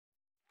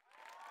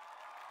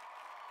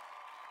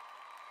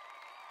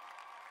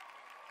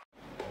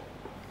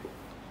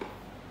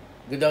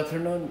Good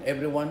afternoon,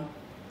 everyone.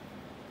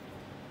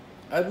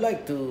 I'd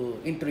like to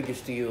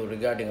introduce to you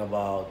regarding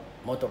about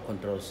motor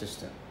control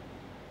system.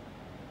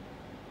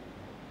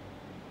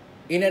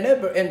 In a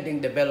never-ending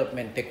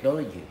development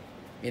technology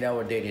in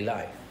our daily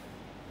life,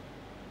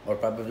 or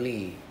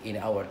probably in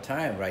our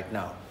time right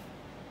now,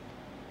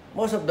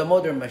 most of the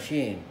modern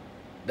machine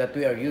that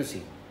we are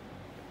using,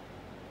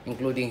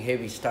 including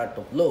heavy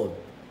startup load,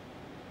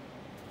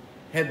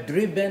 have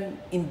driven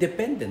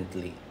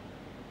independently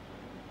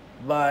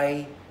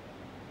by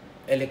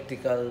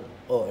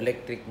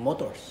electric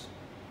motors,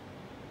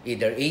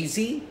 either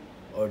AC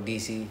or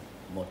DC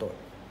motor.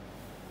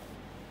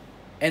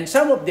 And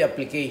some of the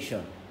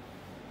application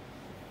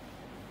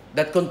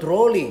that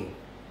controlling,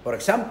 for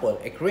example,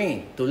 a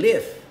crane to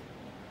lift,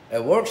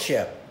 a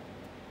workshop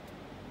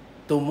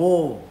to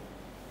move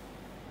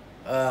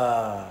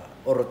or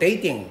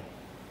rotating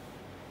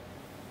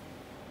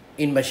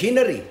in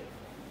machinery,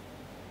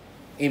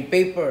 in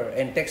paper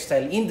and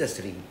textile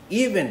industry,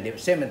 even the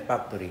cement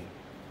factory.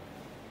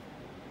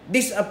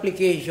 This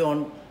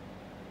application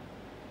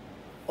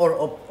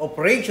or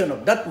operation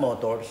of that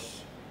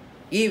motors,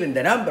 even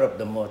the number of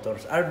the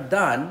motors, are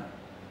done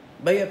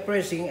by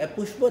pressing a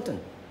push button.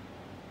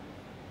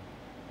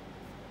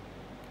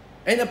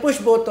 And a push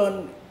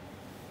button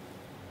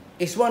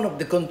is one of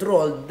the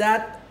control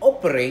that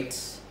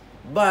operates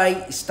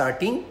by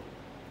starting,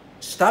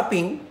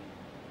 stopping,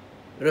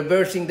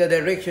 reversing the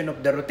direction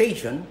of the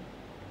rotation,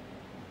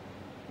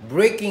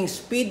 braking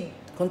speed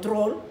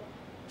control,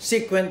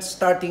 sequence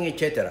starting,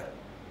 etc.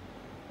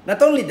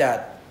 Not only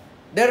that,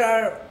 there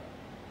are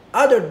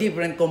other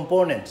different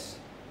components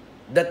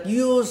that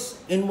use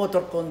in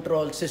motor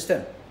control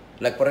system.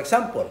 Like for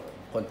example,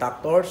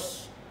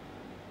 contactors,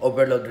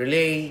 overload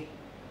relay,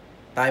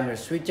 timer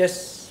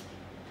switches,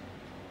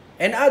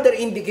 and other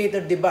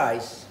indicator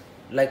device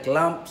like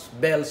lamps,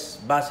 bells,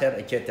 buzzer,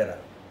 etc.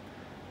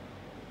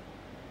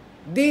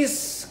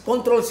 These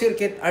control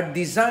circuits are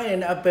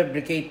designed and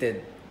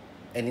fabricated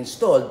and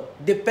installed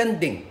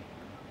depending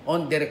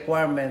on the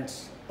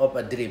requirements of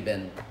a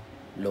driven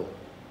load.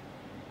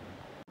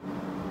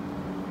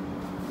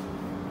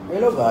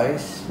 Hello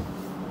guys,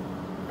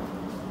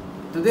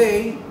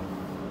 today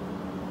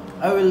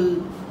I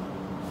will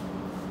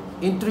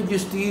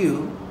introduce to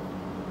you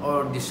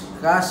or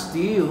discuss to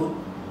you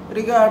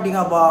regarding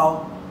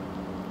about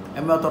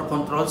a motor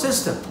control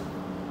system.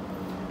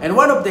 And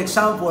one of the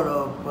example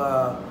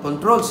of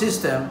control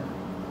system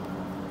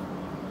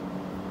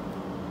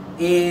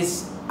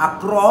is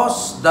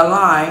across the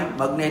line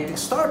magnetic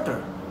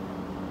starter,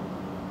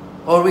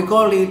 or we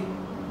call it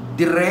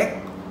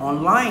direct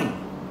online.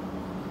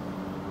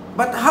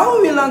 But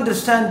how we will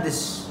understand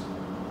this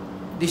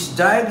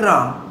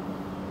diagram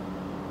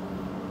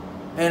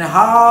and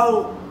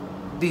how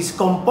these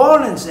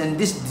components and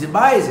these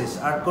devices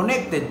are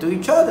connected to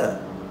each other?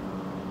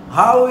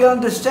 How we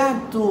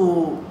understand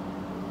to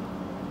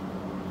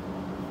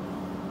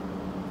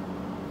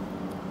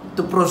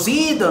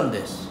proceed on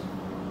this?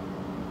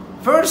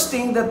 First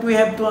thing that we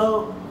have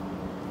to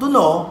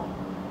know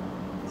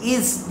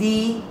is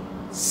the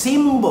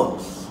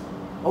symbols,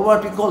 or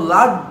what we call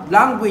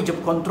language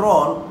of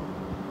control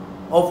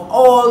of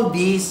all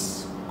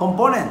these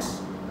components.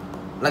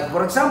 Like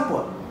for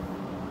example,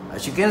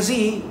 as you can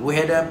see, we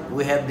have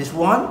this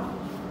one,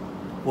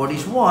 for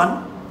this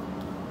one,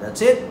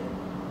 that's it.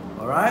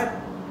 All right.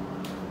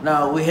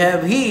 Now we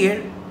have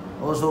here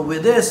also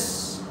with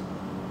this,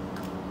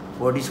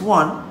 for this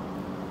one,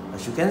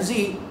 as you can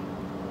see.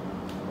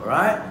 All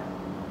right.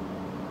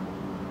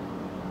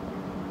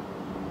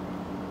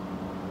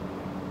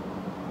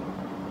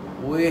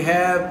 We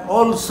have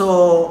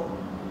also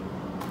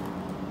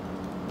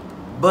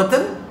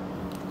button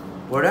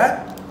for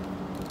that.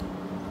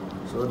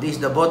 So this is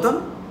the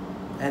button,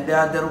 and the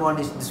other one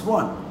is this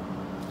one.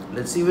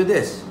 Let's see with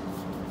this.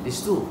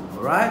 These two.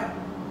 All right.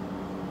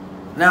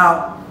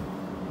 Now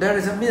there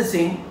is a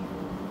missing,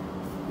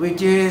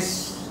 which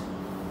is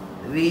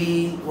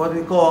the what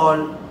we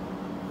call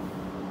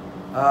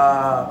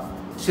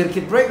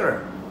circuit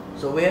breaker.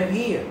 So we have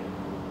here,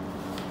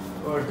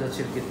 where's the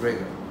circuit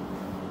breaker?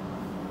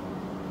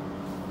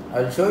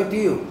 I'll show it to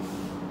you.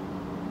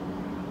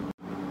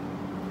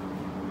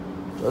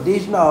 So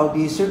this is now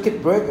the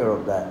circuit breaker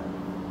of that.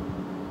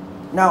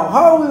 Now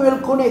how we will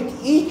connect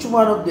each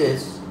one of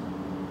this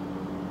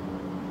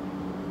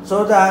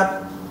so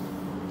that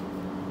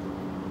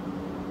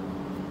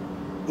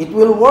it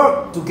will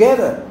work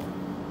together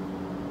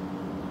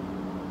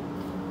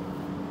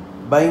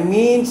by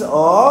means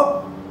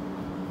of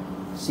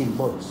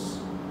symbols.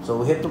 So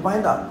we have to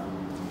find out.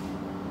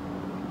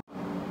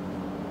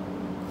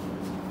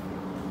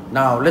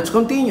 Now let's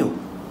continue.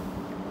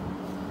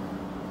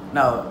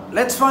 Now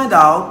let's find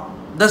out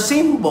the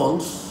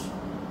symbols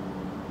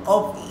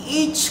of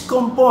each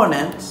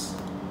component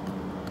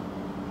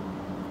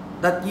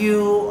that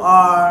you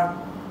are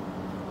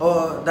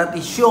or that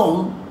is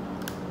shown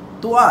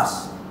to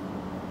us.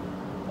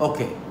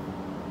 Okay.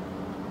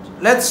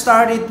 Let's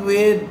start it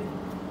with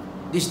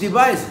these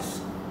devices.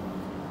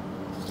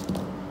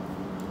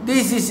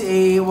 This is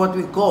a what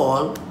we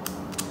call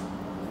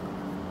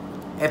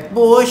a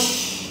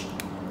push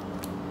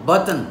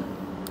button.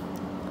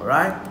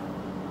 Alright?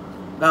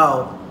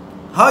 Now,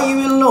 how you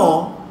will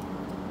know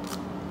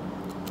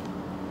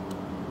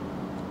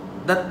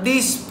that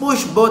this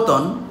push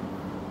button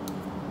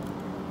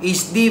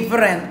is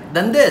different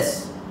than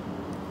this?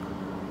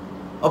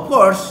 Of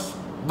course,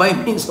 by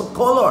means of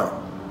color.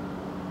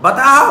 But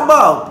how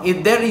about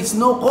if there is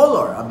no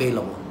color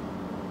available?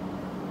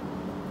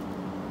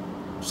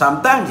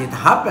 Sometimes it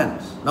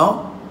happens,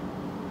 no?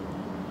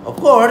 Of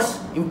course,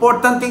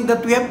 important thing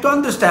that we have to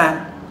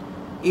understand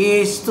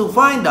is to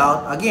find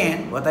out,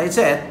 again, what I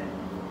said,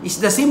 is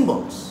the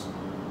symbols.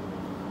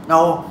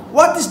 Now,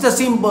 what is the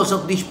symbols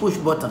of this push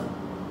button?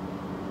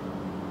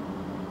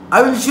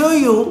 I will show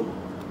you,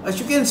 as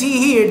you can see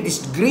here,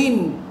 this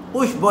green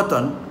push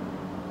button,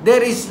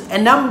 there is a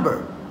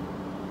number,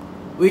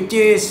 which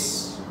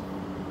is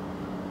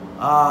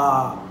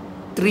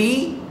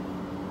 3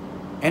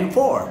 and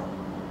 4.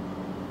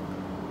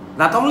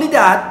 Not only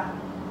that,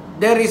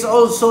 there is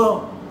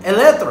also a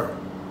letter,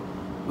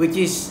 which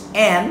is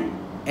N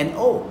and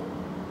O.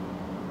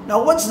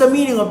 Now, what's the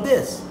meaning of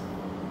this?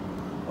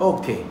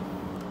 Okay.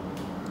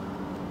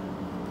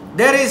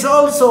 There is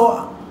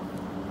also,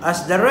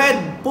 as the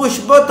red push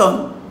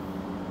button,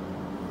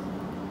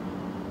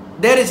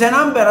 there is a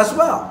number as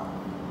well,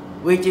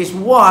 which is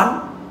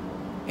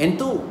 1 and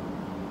 2.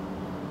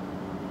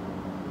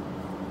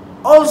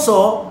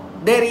 Also,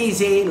 there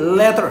is a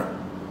letter,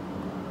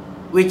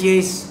 which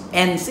is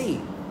NC.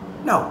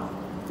 Now,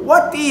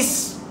 what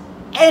is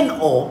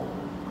NO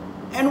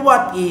and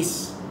what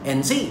is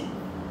NC?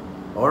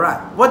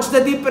 Alright, what's the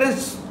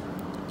difference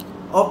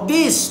of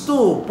these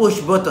two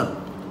push buttons?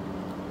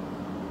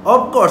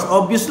 Of course,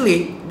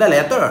 obviously, the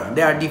letter,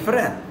 they are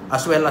different,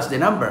 as well as the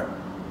number.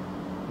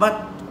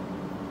 But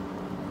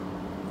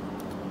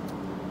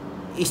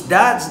is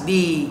that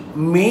the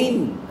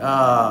main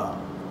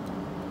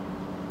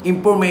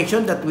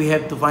information that we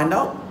have to find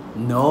out?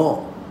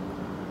 No.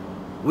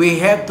 We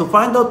have to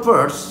find out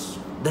first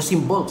the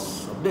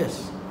symbols of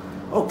this.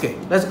 Okay,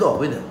 let's go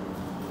with it.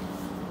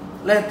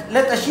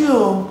 Let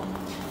assume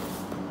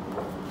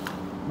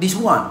this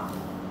one.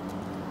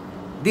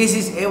 This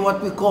is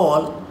what we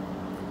call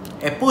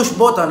a push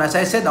button, as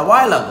I said a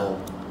while ago,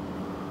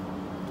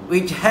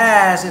 which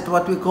has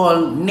what we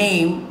call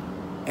name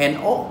and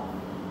O.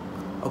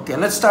 Okay,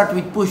 let's start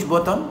with push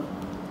button.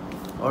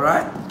 All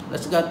right,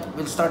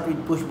 we'll start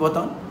with push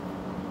button.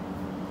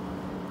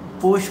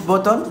 Push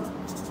button.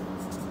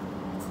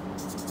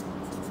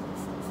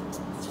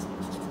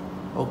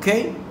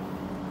 Okay.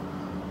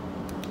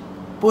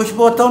 Push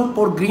button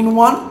for green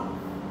one.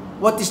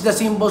 What is the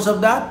symbols of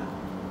that?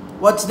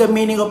 What's the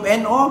meaning of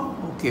NO?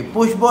 Okay,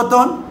 push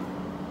button.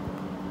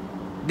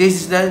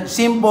 This is the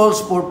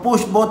symbols for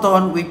push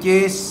button, which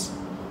is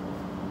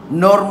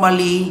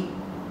normally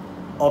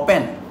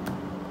open.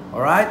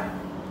 Alright?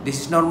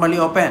 This is normally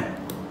open.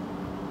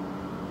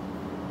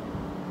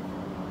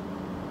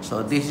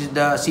 So this is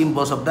the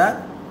symbols of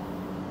that.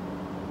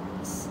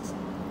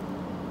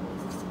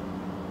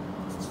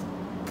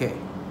 Okay.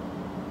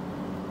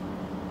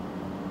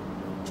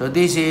 So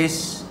this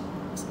is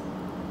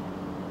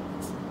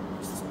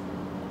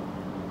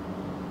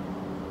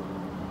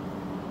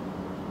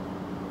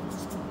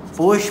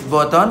push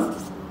button,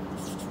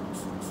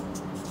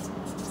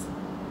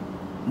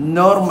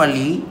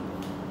 normally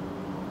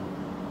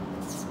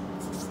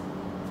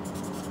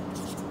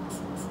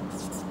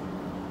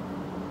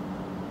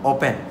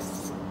open.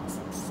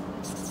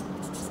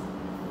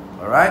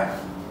 All right.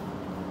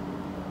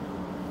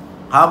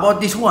 How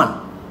about this one?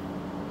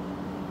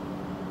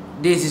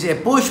 This is a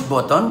push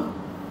button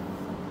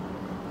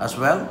as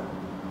well.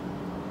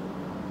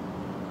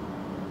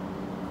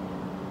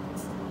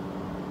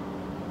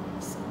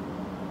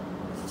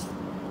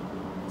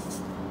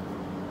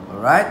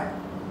 All right.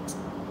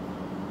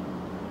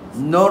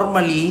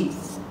 Normally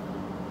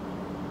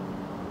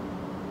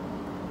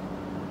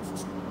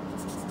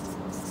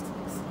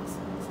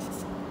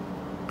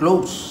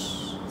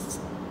close.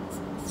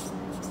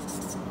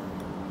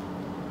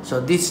 So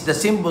this is the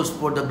symbols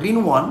for the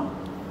green one,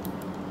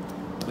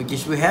 which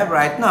is we have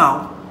right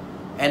now,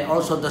 and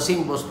also the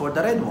symbols for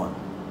the red one,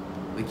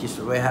 which is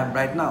we have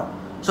right now.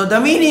 So the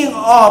meaning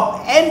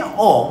of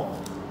NO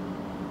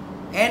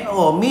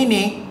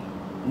meaning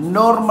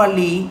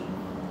normally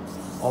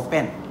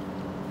open,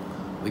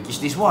 which is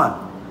this one.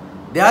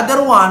 The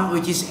other one,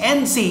 which is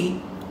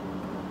NC,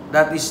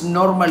 that is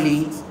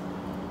normally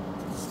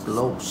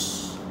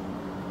close.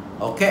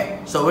 Okay,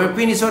 so we're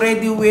finished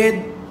already with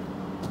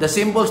the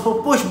symbols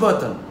for push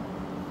button.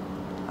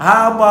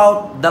 How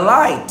about the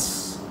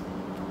lights,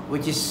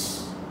 which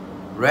is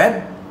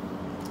red,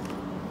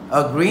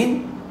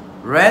 green,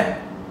 red,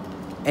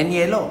 and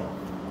yellow?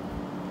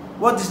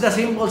 What is the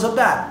symbols of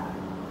that?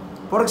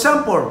 For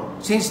example,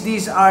 since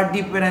these are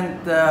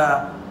different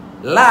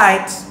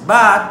lights,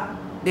 but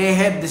they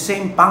have the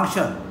same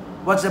function.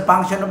 What's the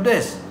function of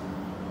this?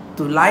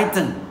 To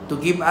lighten, to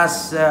give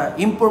us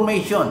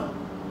information.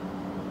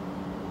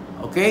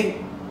 Okay?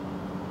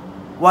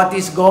 what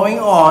is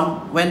going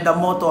on when the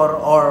motor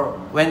or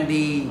when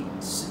the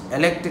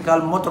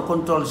electrical motor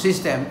control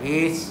system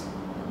is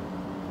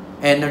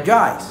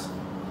energized.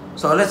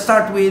 So let's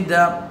start with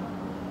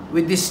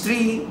these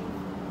three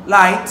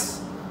lights,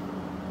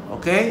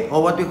 okay,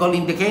 or what we call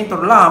indicator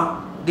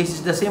lamp. This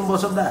is the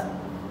symbols of that.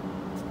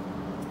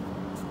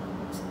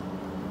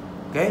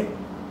 Okay.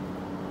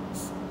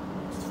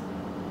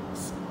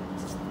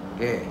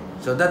 Okay.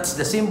 So that's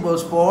the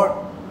symbols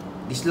for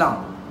this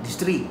lamp. These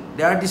three,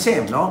 they are the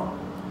same, no?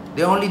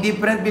 The only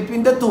difference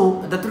between the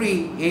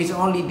three is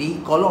only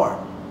the color.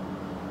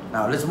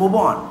 Now let's move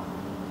on.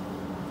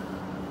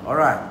 All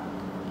right.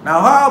 Now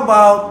how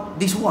about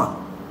this one?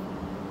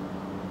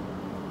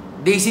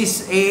 This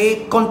is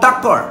a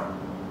contactor.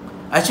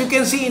 As you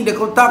can see in the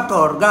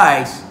contactor,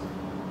 guys,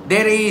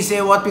 there is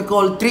a what we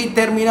call three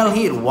terminal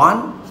here,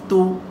 1,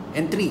 2,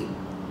 and 3.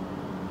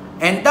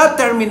 And that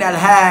terminal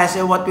has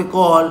a what we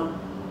call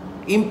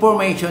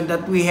information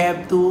that we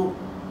have to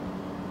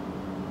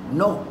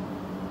know.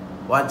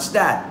 What's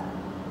that?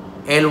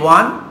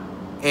 L1,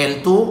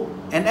 L2,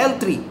 and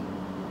L3.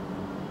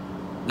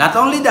 Not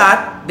only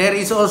that, there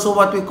is also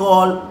what we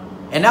call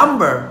a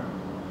number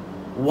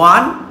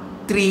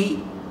 1,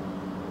 3,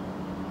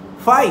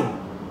 5.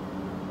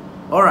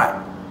 Alright.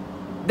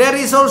 There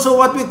is also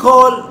what we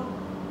call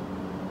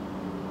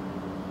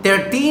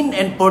 13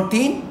 and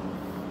 14,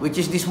 which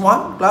is this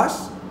one,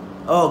 class.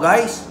 Oh,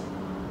 guys.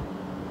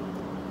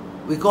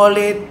 We call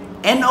it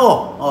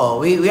NO. Oh,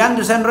 we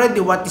understand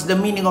already what is the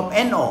meaning of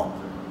NO.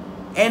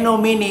 NO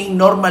meaning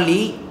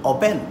normally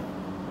open.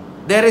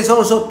 There is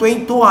also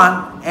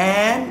 21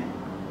 and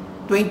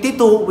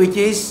 22, which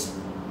is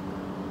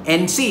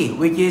NC,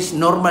 which is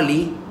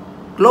normally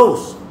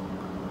closed.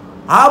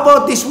 How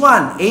about this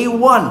one,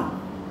 A1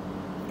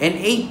 and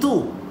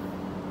A2?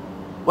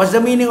 What's the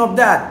meaning of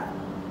that?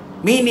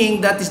 Meaning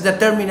that is the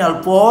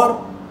terminal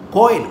for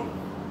coil.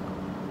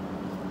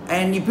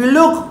 And if you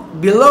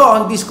look below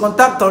on this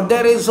contactor,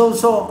 there is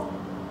also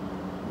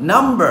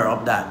number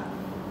of that.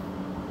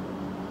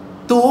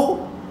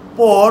 2,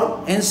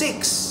 4, and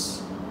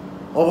 6.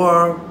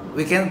 Or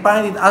we can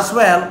find it as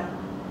well,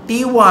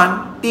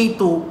 T1,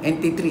 T2, and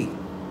T3.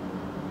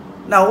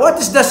 Now, what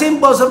is the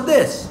symbols of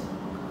this?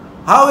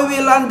 How we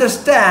will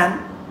understand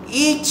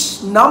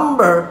each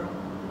number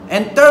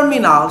and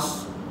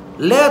terminals,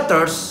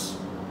 letters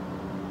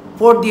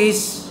for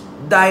this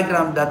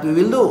diagram that we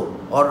will do.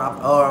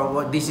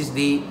 Or this is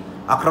the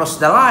across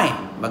the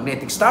line,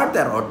 magnetic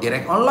starter or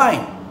direct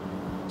online.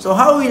 So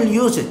how we will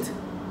use it?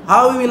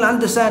 How we will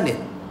understand it?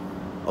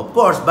 Of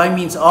course, by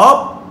means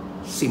of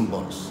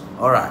symbols.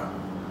 Alright.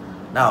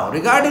 Now,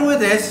 regarding with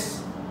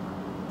this,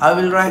 I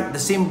will write the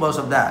symbols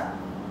of that.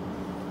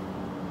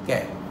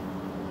 Okay.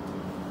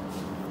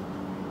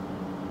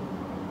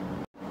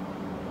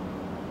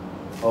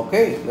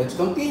 Okay, let's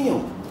continue.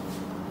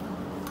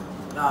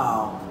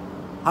 Now,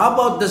 how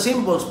about the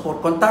symbols for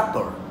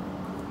contactor?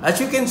 As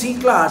you can see,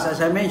 class,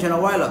 as I mentioned a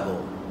while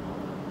ago,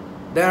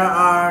 there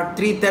are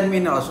three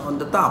terminals on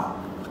the top,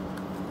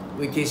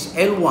 which is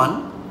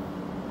L1,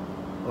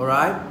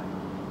 alright,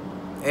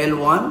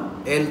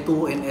 L1,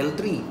 L2, and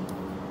L3.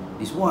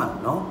 This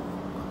one, no?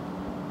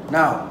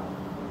 Now,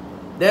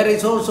 there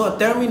is also a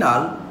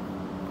terminal,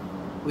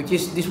 which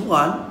is this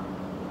one,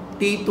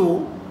 T2,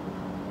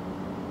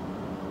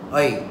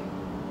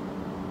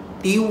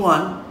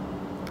 T1,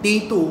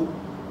 T2,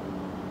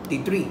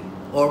 T3.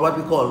 Or what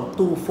we call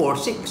 2, 4,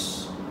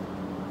 6.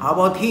 How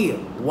about here?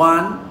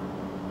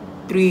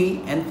 1,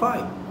 3, and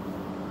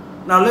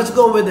 5. Now let's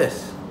go with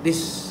this.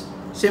 These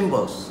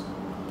symbols.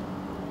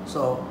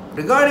 So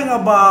regarding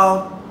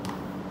about,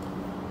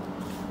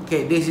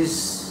 okay, this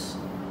is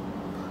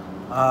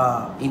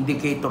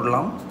indicator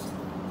lamp.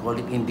 Call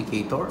it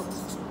indicator.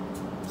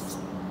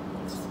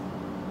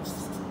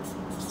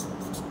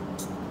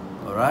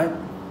 All right.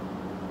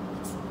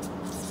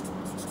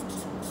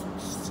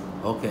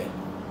 Okay.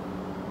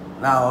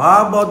 Now,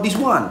 how about this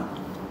one?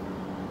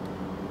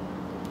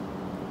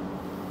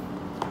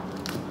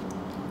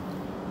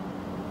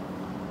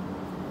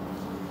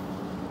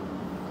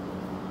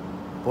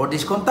 For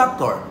this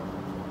contactor.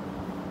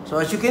 So,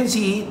 as you can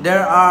see,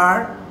 there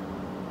are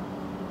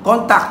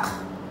contact.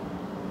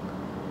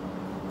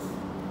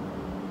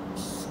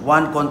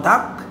 One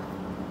contact.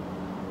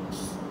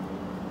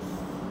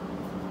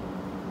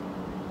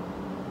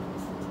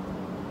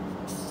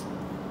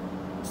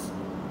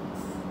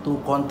 Two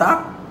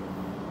contact.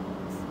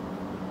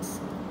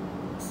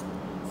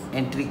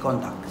 And 3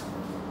 contacts.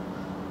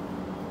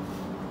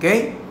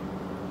 Okay?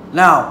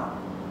 Now,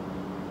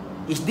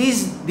 is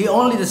this the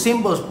only the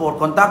symbols for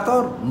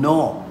contactor?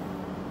 No.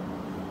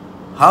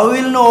 How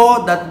we will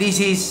know that this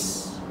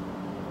is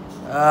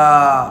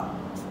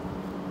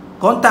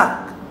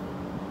contact?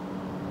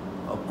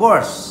 Of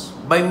course,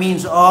 by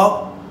means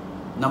of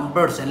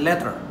numbers and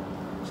letter.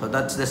 So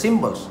that's the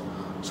symbols.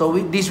 So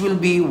this will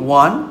be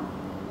 1.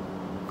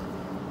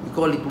 We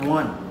call it 1.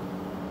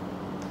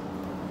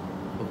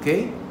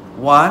 Okay?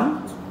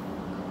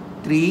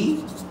 1,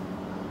 3,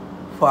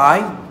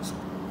 5,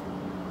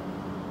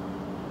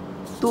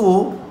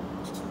 2,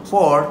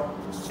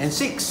 4, and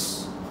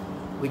 6,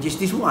 which is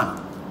this one.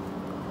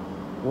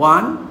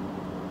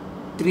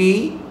 1,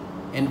 3,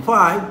 and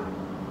 5,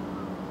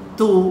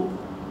 2,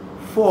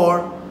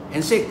 4,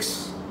 and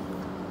 6.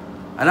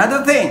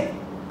 Another thing,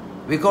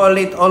 we call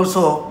it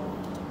also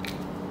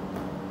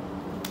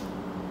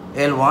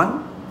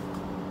L1,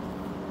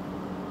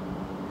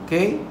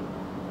 okay,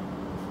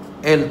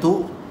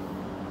 L2,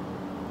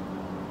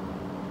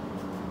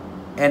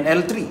 and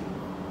L3,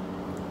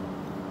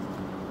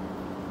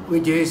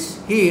 which is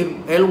here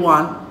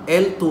L1,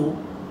 L2,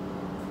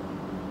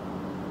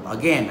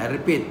 again I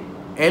repeat,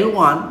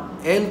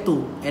 L1,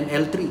 L2, and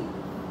L3.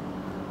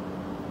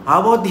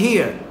 How about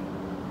here?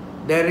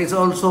 There is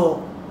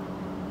also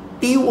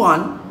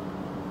T1,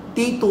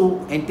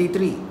 T2, and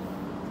T3.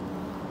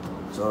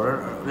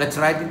 So let's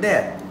write it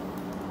there.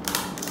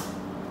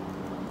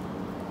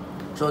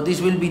 So this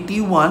will be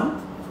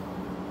T1,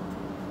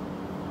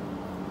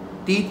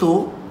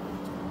 T2,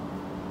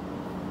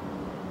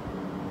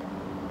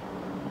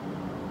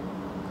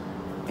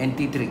 and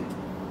T3.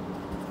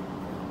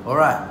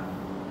 Alright.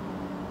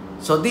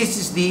 So this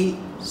is the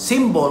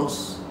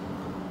symbols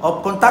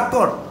of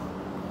contactor.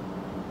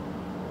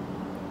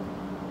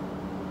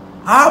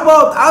 How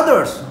about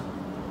others?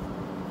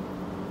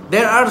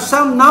 There are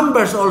some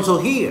numbers also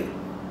here,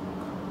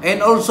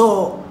 and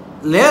also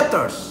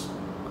letters.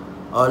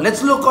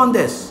 Let's look on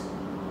this.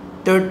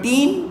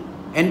 13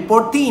 and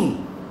 14,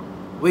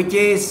 which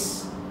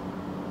is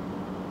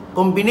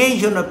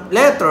combination of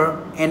letter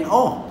and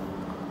O.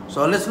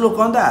 So let's look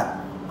on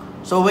that.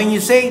 So when you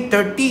say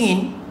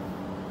 13,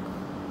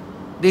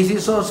 this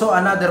is also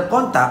another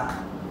contact.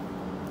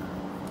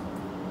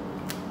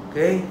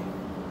 Okay?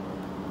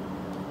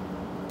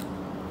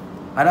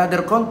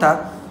 Another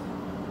contact.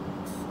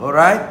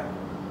 Alright?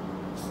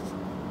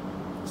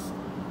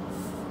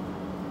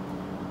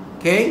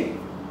 Okay?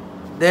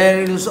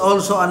 There is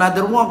also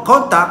another one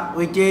contact,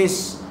 which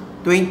is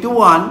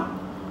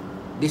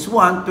 21. This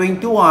one,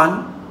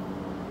 21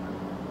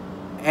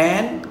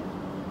 and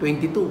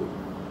 22.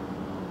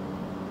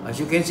 As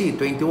you can see,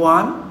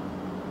 21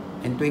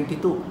 and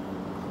 22,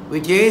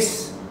 which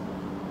is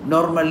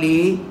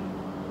normally,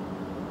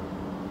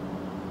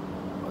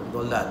 what do you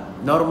call that?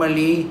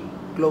 Normally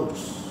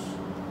closed.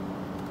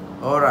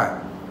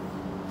 Alright.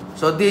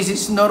 So this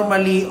is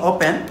normally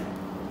open.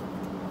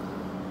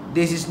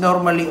 This is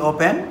normally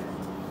open.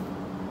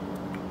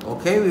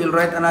 Okay, we will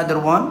write another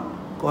one,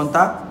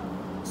 contact,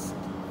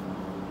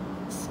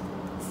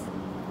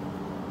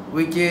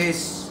 which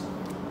is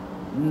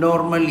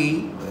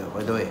normally,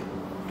 by the way,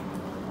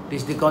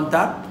 this is the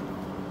contact.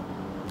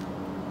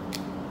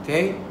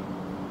 Okay,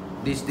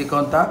 this is the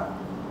contact.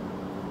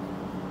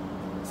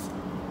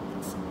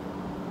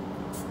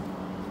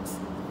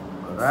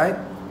 Alright.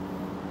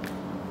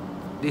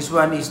 This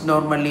one is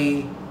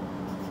normally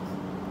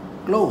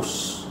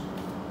closed.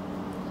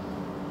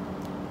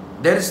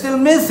 There is still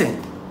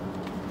missing.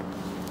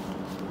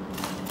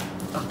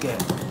 Okay.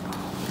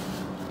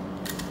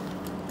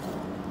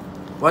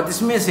 What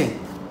is missing?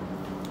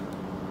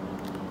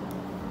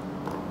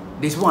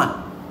 This one.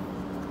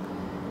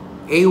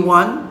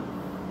 A1.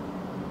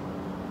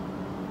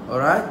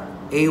 Alright.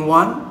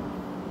 A1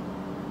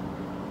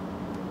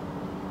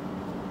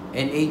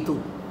 and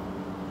A2.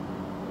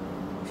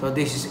 So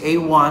this is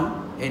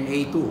A1 and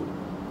A2.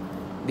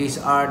 These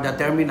are the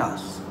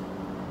terminals.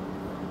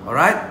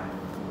 Alright.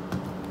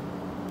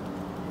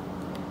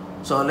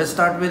 So let's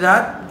start with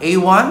that.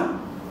 A1.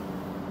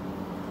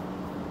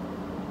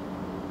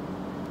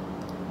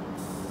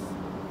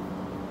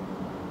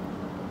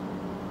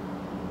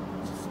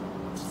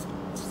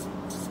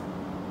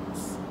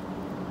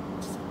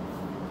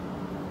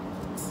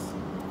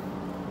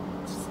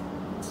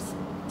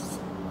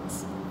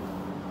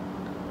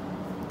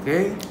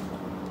 Okay.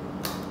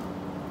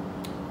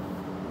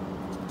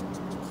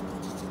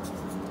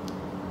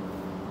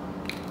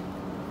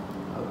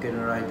 How can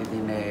I write it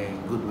in a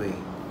good way?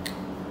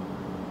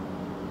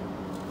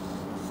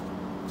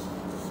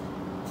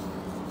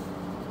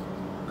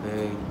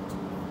 Okay.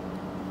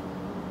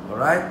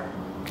 Alright.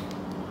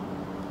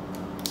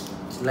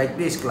 It's like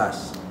this,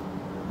 class.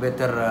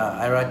 Better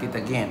I write it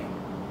again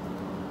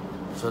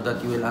so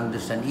that you will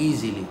understand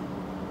easily.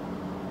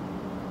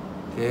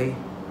 Okay.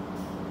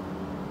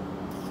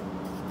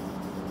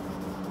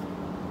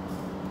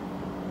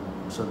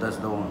 So that's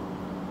the one.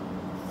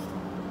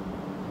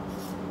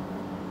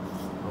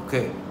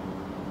 Okay.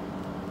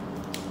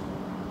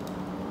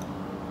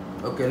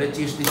 Okay, let's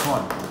use this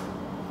one.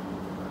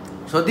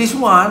 So this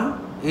one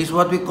is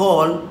what we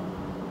call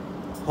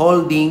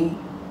holding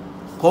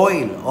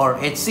coil, or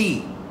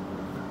HC.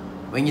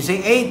 When you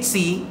say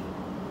HC,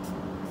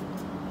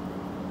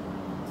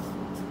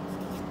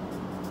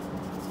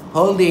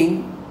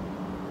 holding,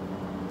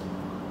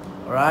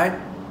 right?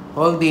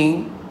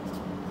 Holding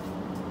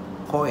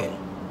coil.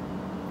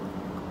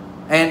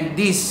 And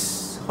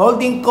this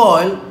holding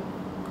coil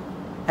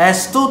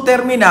has two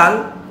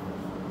terminal,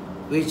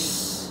 which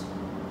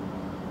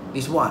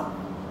is one,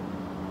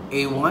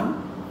 A1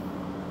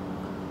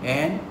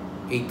 and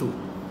A2.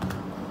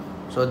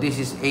 So this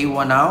is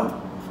A1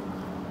 now,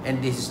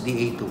 and this is the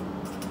A2.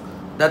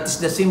 That is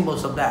the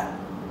symbols of that.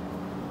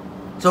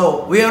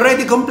 So we are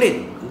already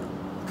complete.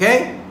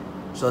 Okay?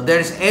 So there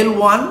is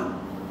L1.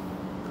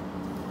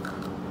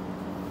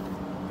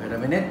 Wait a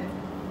minute.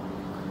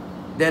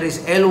 There is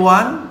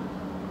L1,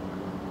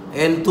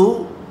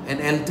 L2, and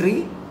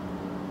L3,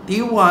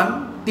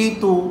 T1,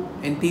 T2,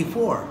 and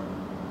T4,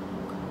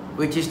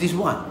 which is this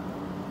one.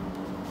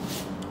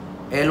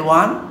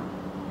 L1,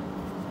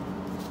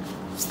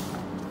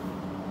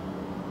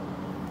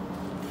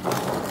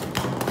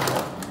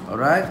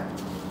 alright,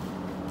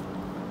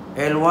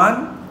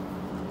 L1,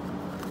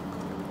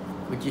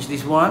 which is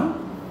this one,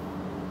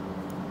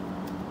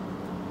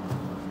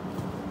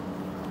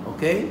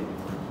 okay,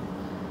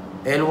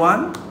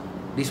 L1,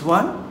 this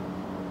one,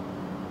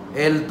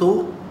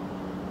 L2,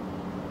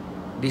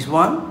 this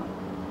one,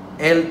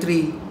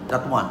 L3,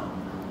 that one.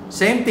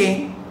 Same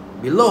thing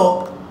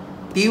below,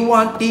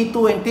 T1, T2,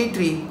 and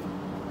T3.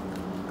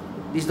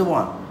 This is the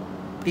one.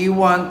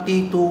 T1,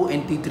 T2,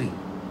 and T3.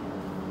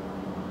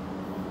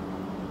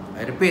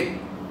 I repeat.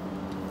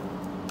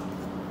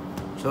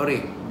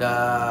 Sorry,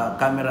 the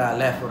camera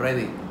left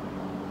already.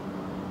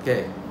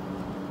 Okay.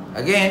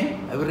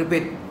 Again, I will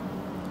repeat.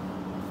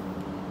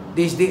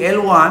 This is the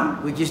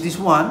L1, which is this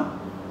one.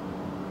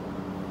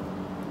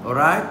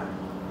 Alright?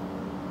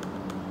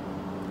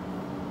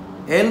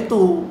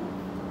 L2,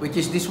 which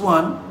is this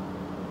one.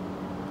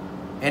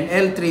 And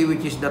L3,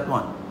 which is that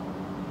one.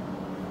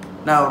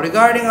 Now,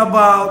 regarding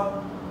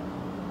about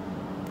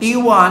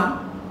T1,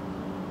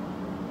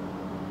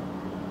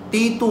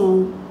 T2,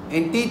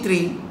 and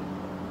T3,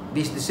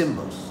 these are the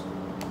symbols.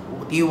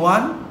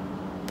 T1,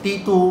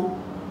 T2,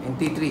 and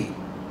T3.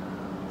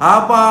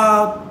 How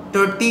about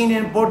 13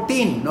 and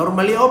 14?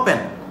 Normally open.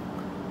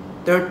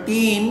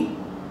 13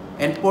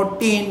 and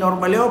 14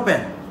 normally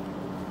open.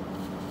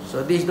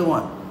 So this is the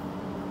one.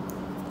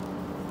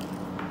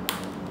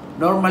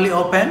 Normally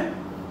open.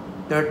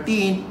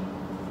 13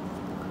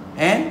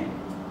 and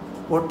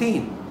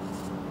 14.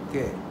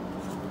 Okay.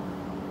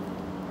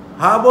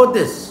 How about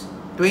this?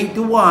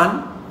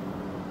 21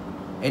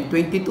 and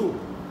 22.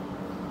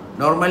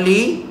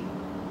 Normally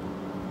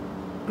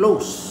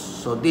close.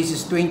 So this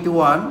is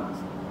 21.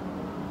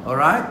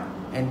 Alright?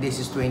 And this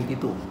is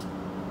 22.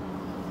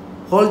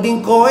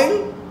 Holding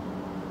coil,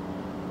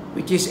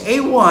 which is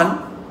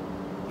A1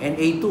 and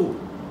A2.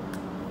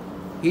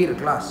 Here,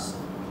 class.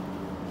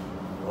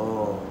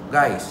 Oh,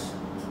 guys.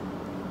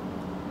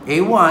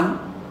 A1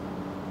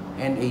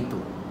 and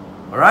A2.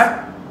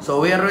 Alright? So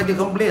we are already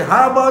complete.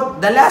 How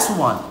about the last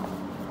one?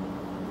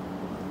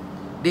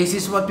 This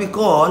is what we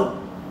call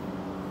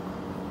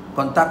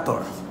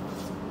contactor.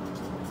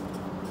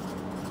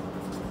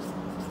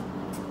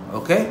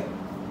 Okay?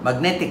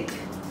 Magnetic.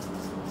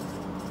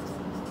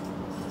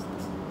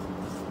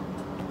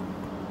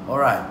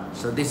 Alright.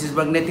 So this is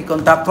magnetic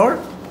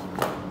contactor.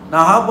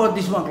 Now how about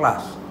this one,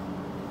 class?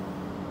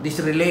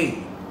 This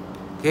relay.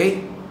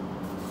 Okay?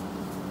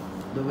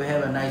 Do we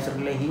have a nice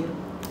relay here?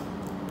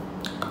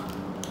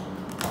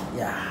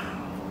 Yeah.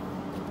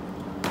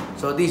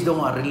 So this is the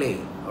one, relay.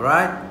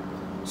 Alright?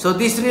 So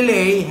this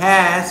relay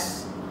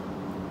has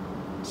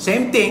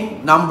same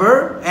thing,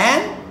 number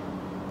and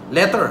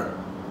letter.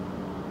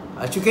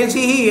 As you can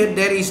see here,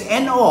 there is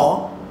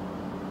NO.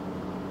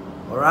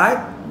 Alright?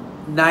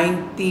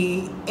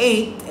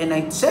 98 and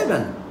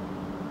 97.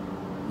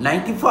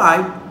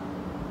 95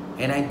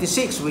 and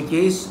 96, which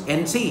is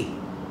NC.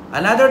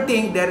 Another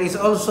thing, there is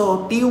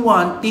also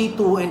T1,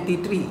 T2, and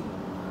T3.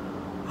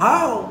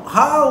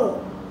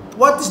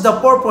 What is the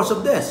purpose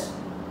of this?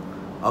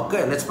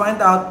 Okay, let's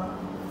find out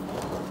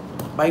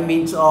by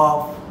means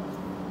of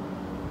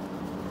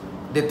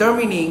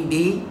determining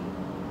the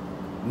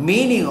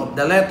meaning of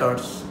the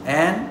letters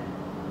and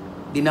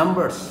the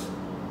numbers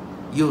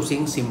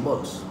using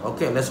symbols.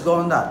 Okay, let's go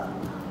on that.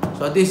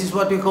 So this is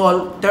what we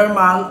call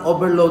thermal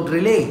overload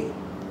relay.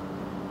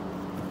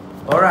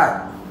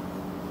 Alright.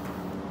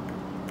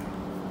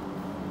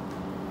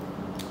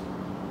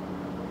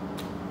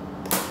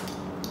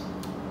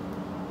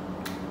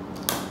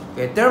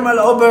 Okay, thermal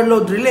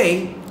overload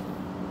relay,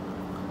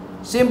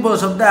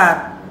 symbols of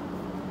that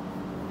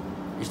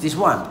is this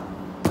one.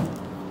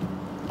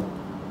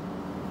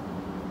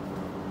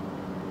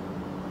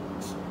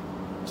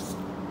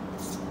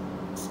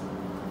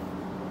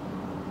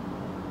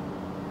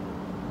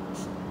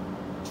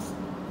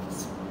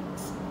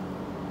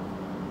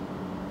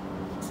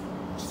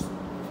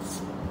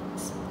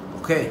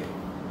 Okay.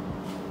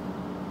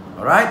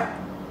 All right.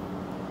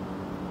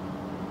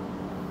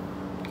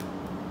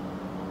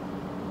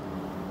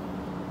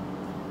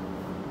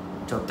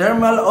 So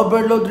thermal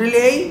overload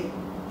relay,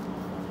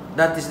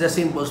 that is the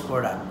symbols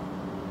for that.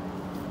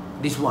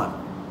 This one.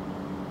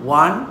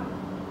 1,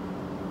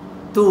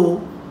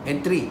 2,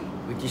 and 3,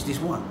 which is this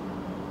one.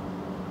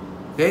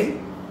 Okay?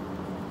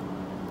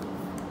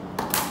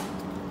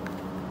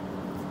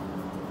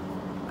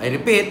 I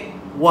repeat,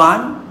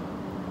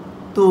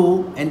 1,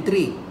 2, and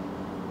 3.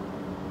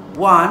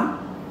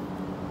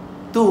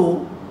 1,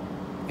 2,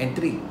 and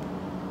 3.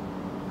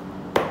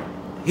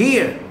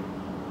 Here,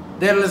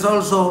 there is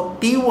also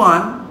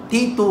T1,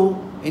 T2,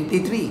 and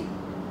T3.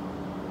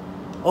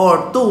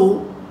 Or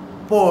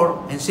 2,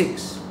 4, and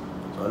 6.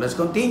 So let's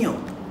continue.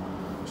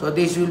 So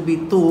this will be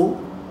 2,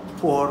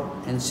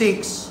 4, and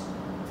 6.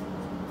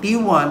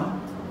 T1,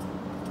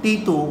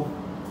 T2,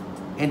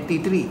 and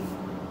T3.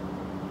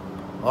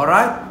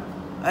 Alright?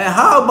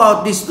 How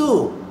about these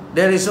two?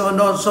 There is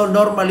also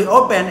normally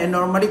open and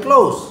normally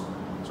closed.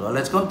 So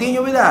let's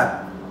continue with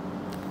that.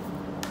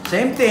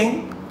 Same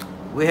thing.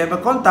 We have a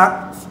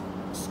contact.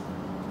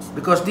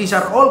 Because these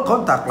are all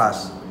contact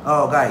class.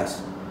 Oh,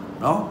 guys.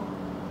 No?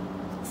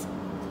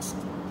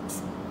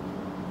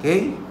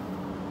 Okay?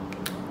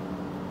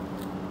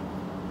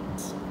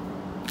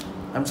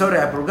 I'm sorry,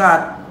 I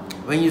forgot.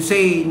 When you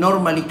say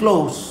normally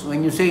close,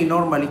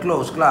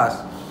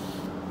 class,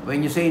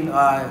 when you say,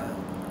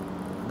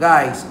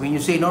 guys, when you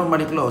say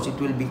normally close, it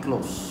will be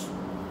close.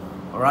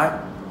 Alright?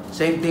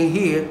 Same thing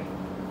here.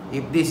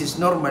 If this is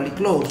normally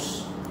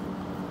close,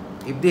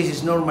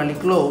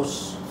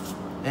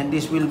 and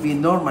this will be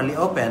normally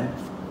open,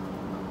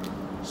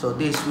 so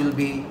this will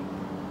be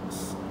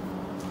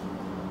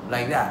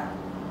like that.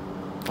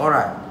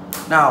 Alright.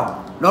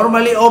 Now,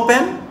 normally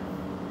open,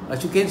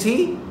 as you can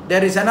see,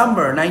 there is a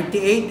number,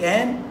 98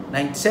 and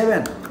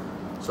 97.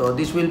 So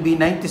this will be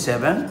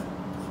 97,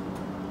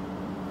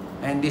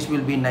 and this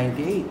will be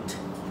 98.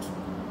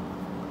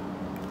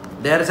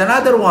 There is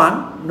another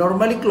one,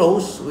 normally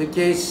closed, which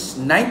is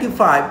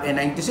 95 and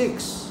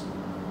 96.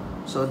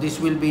 So this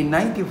will be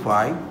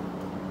 95,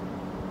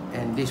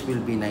 and this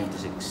will be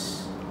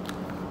 96.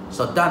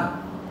 So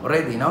done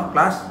already, no,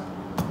 class?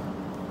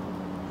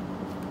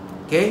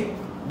 Okay,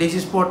 this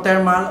is for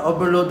thermal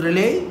overload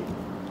relay.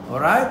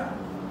 Alright,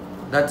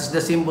 that's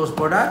the symbols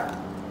for that.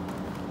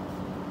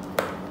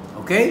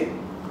 Okay,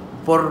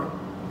 for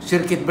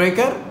circuit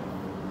breaker,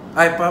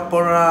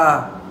 for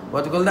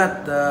what you call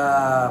that,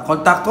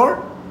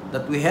 contactor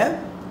that we have.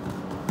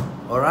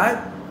 Alright,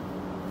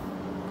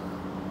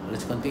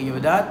 let's continue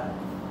with that.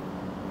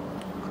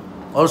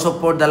 Also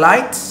for the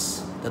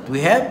lights that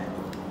we have,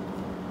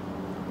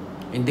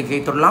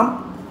 indicator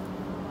lamp,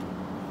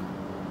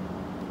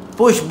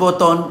 push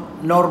button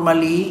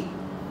normally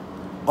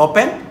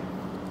open,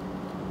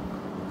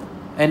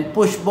 and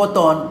push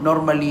button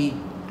normally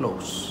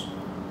close.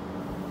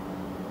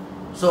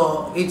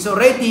 So it's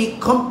already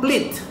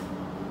complete,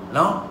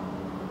 no?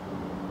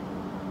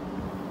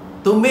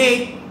 To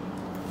make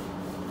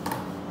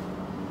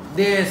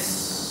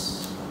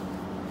this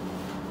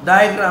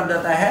diagram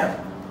that I have,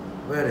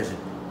 where is it?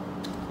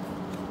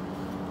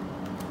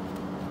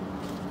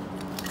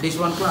 This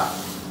one,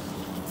 class.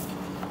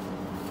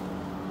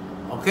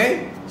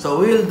 Okay, so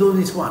we'll do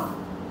this one.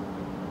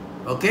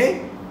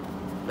 Okay,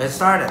 let's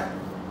start it.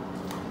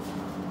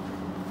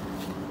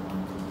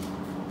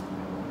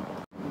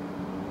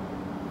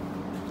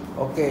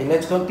 Okay,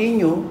 let's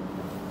continue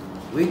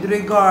with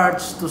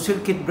regards to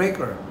circuit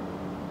breaker.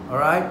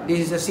 Alright, this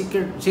is a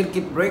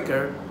circuit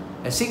breaker,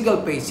 a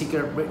single phase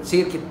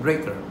circuit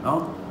breaker.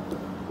 No?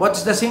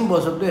 What's the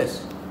symbols of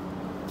this?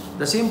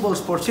 The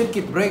symbols for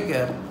circuit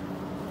breaker,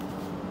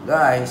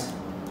 guys,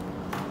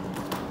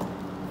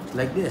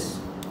 like this.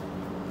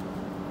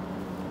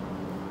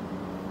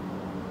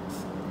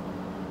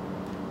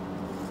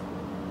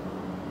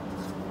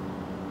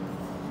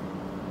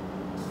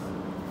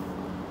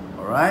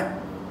 Alright,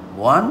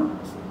 1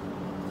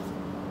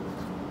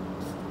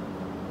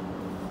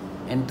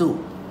 and 2,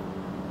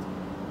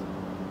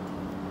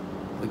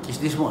 which is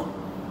this one.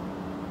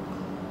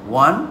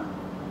 1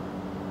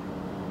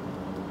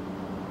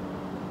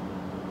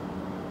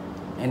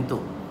 and 2.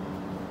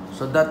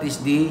 So that is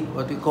the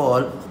what we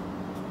call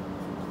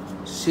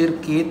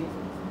circuit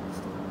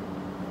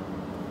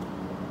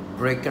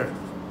breaker.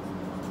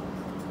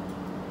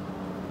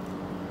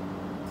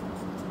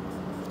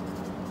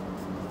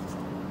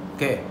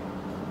 Okay,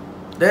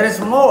 there is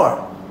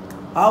more.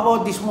 How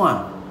about this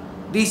one?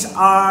 These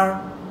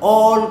are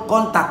all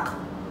contact.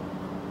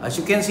 As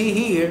you can see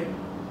here,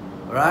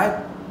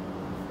 right?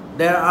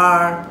 There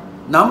are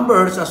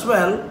numbers as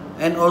well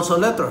and also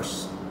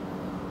letters.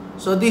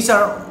 So these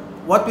are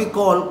what we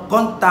call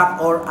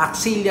contact or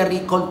auxiliary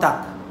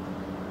contact.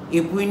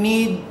 If we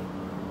need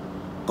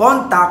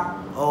contact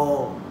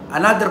or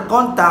another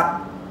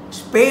contact,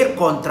 spare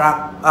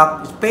contact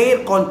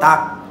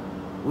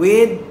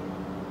with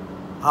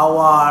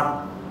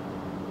our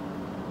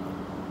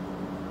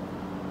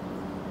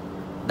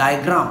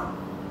diagram,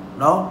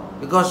 no?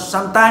 Because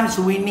sometimes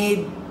we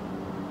need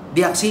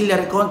the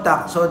auxiliary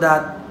contact so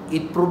that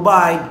it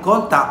provide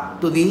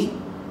contact to the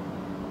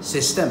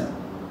system.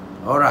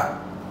 Alright,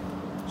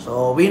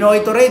 so we know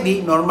it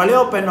already. Normally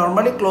open,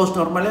 normally closed,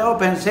 normally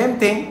open, same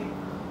thing.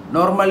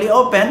 Normally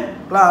open,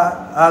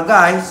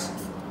 guys.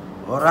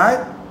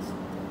 Alright,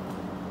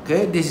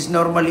 okay, this is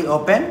normally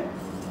open.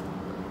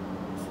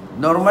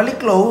 Normally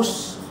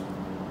closed,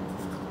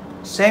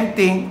 same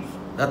thing,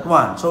 that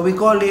one. So we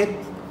call it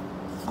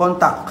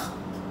contact.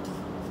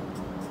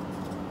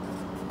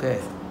 Okay,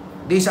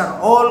 these are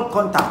all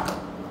contact.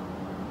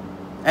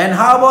 And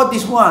how about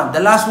this one,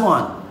 the last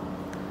one?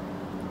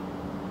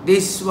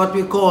 this is what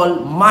we call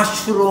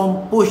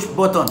mushroom push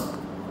button.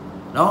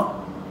 No?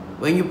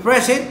 When you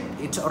press it,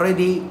 it's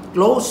already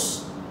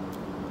closed.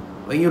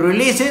 When you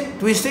release it,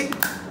 twist it,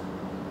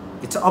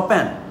 it's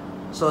open.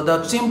 So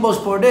the symbols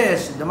for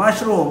this, the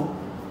mushroom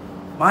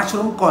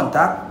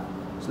contact,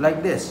 is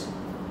like this.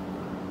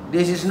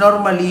 This is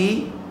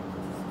normally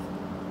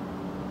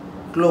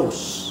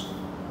closed.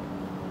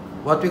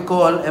 What we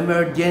call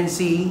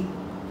emergency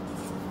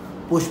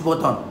push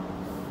button.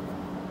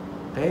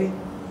 Okay?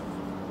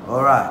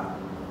 Alright.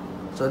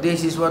 So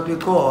this is what we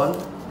call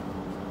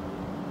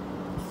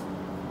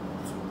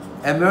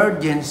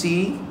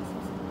emergency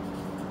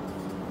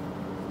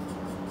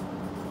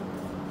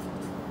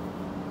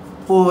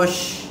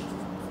push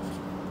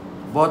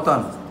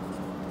button.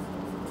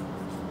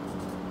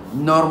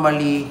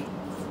 Normally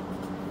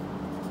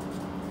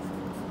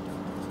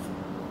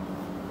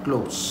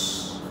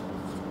close.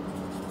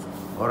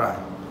 Alright.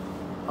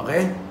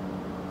 Okay?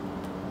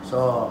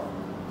 So,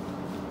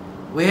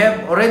 we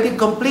have already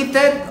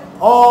completed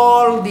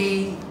all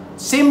the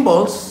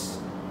symbols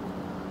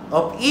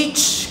of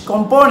each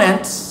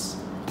components.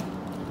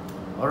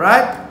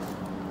 Alright?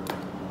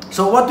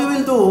 So, what we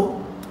will do,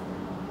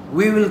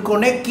 we will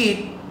connect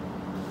it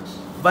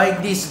by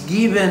this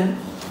given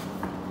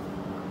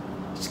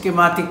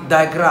schematic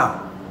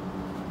diagram,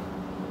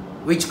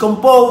 which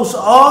composed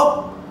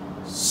of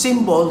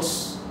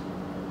symbols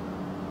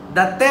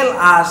that tell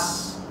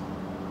us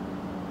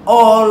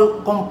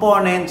all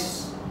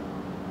components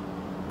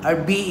are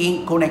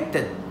being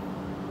connected.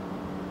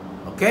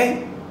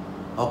 Okay?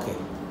 Okay.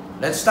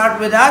 Let's start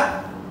with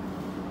that.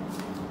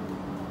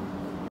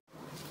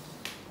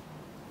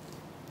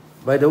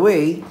 By the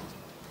way,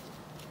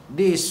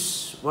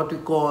 this what we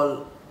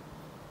call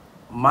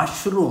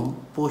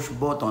mushroom push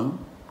button,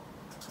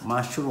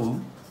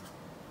 mushroom,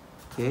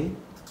 okay?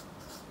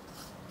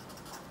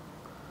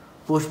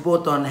 Push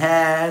button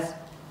has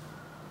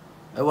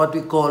what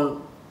we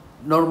call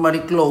normally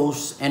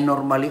closed and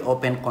normally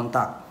open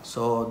contact.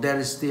 So there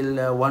is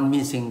still one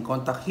missing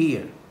contact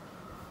here.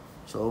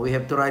 So we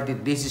have to write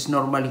it, this is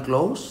normally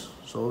closed.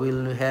 So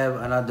we'll have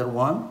another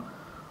one,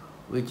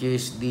 which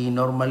is the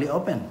normally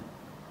open.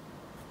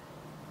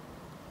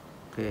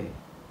 Okay.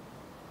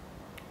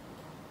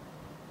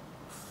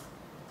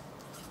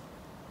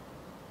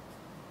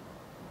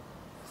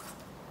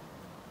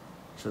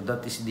 So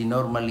that is the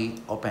normally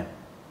open.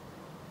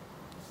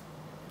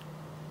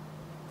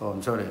 Oh,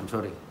 I'm sorry.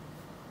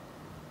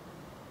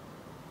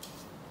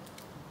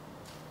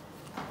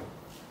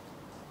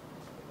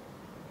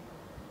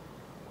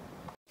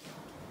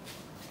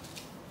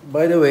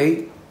 By the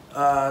way,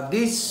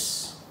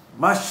 this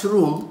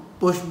mushroom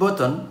push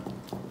button,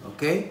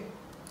 okay,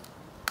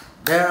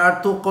 there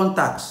are two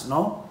contacts,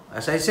 no?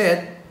 As I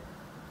said,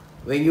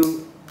 when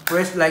you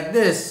press like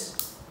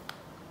this,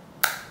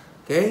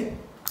 okay,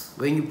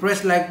 when you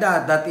press like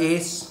that, that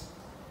is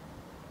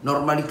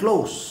normally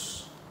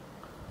closed.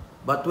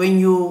 But when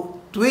you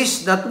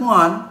twist that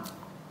one,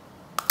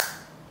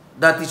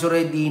 that is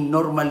already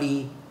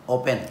normally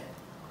open.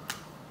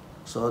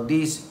 So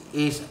this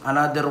is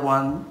another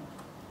one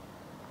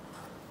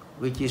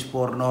which is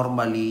for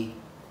normally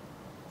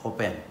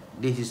open.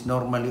 This is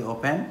normally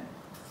open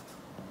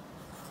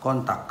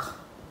contact.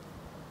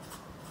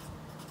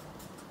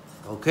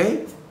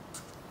 Okay?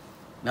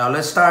 Now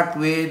let's start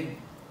with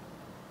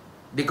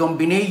the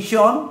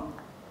combination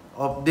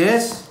of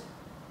this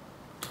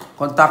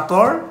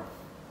contactor,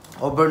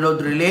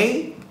 overload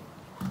relay,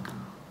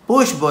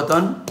 push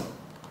button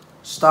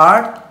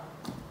start,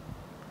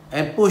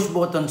 and push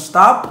button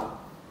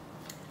stop,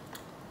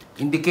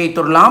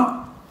 indicator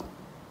lamp,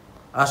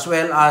 as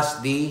well as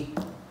the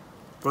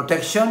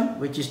protection,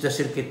 which is the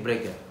circuit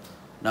breaker.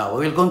 Now,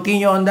 we will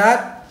continue on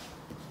that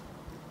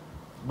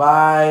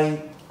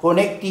by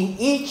connecting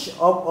each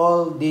of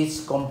all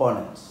these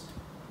components,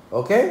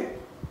 okay,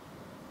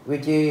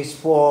 which is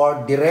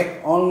for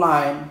direct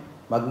online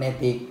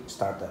magnetic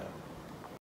starter.